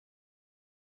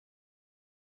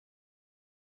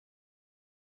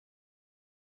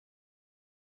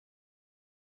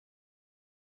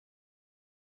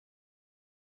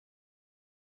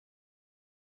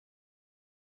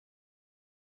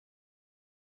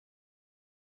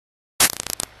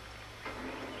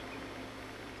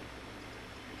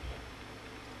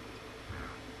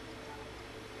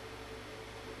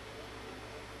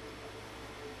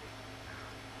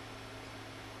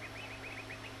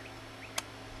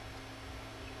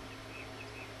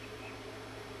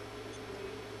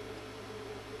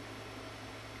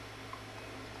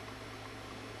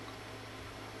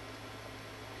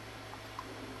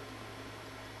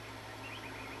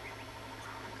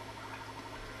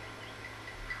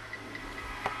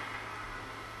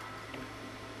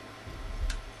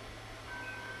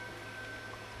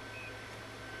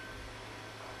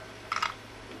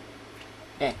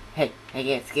Yeah,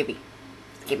 Skippy.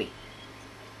 Skippy.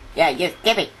 Yeah,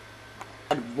 Skippy.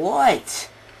 What?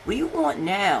 What do you want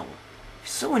now? You're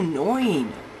so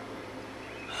annoying.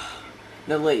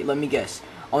 No, wait, let me guess.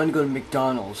 I want to go to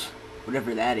McDonald's.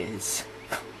 Whatever that is.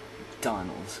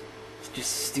 McDonald's. It's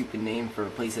just a stupid name for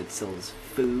a place that sells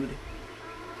food.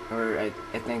 Or I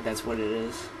think that's what it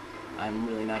is. I'm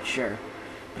really not sure.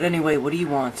 But anyway, what do you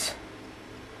want?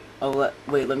 Oh,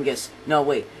 wait, let me guess. No,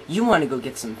 wait. You want to go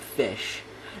get some fish.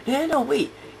 No,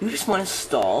 wait. You just want to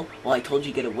stall while I told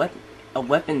you to get a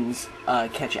weapons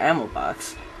catch ammo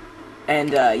box.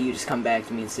 And you just come back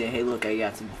to me and say, hey, look, I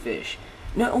got some fish.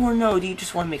 No, or no, do you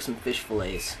just want to make some fish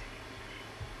fillets?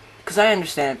 Because I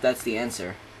understand if that's the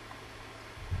answer.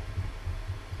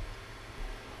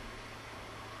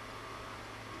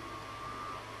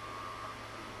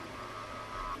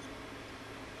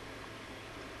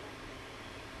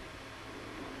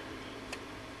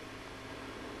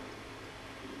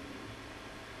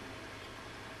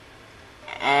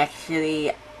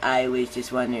 Actually, I was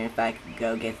just wondering if I could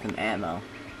go get some ammo.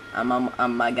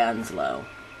 My gun's low.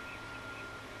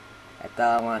 That's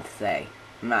all I want to say.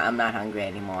 I'm not hungry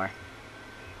anymore.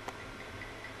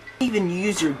 Even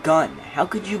use your gun. How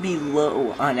could you be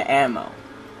low on ammo?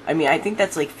 I mean, I think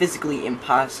that's like physically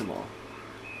impossible.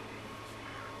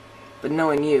 But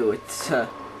knowing you, it's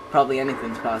probably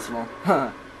anything's possible.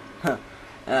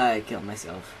 I killed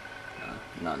myself.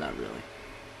 No, not really.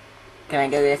 Can I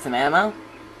go get some ammo?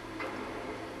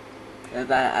 Cause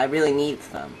I really need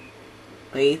some.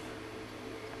 Please?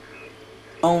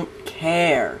 Don't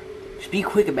care. Just be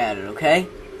quick about it, okay?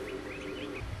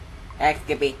 Thanks,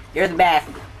 Skippy. You're the best.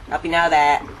 Hope you know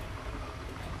that.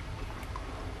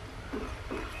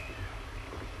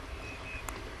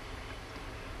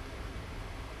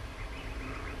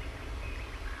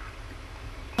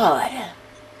 God.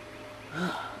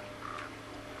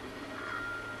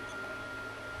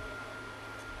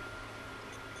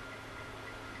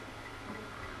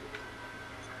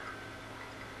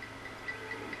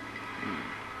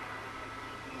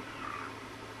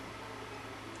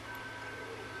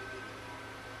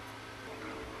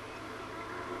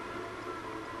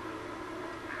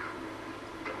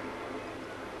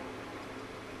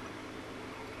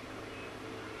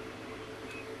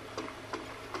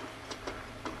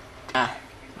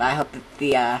 I hope that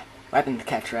the weapons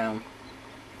catch room.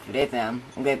 If it is them,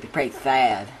 I'm gonna be pretty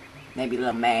sad. Maybe a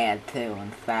little mad too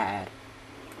and sad.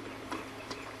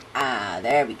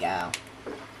 There we go.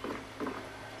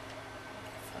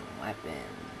 Some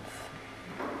weapons.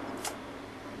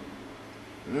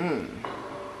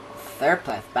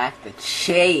 Surplus back to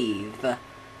cheese.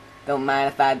 Don't mind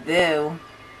if I do.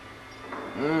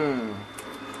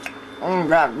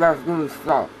 That's good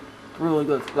stuff. It's really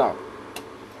good stuff.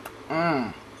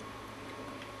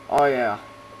 Oh yeah.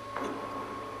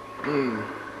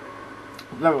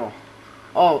 Level.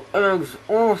 Oh, eggs,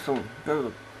 awesome. There's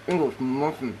an English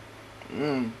muffin.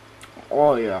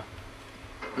 Oh yeah.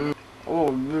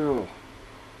 Oh yeah.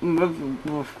 This is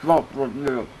good stuff right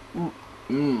there.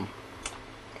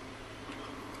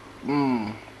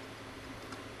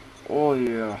 Oh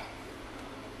yeah.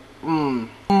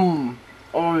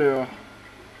 Oh yeah.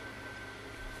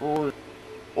 Oh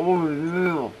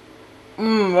yeah.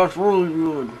 That's really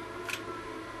good.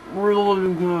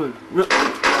 Really good.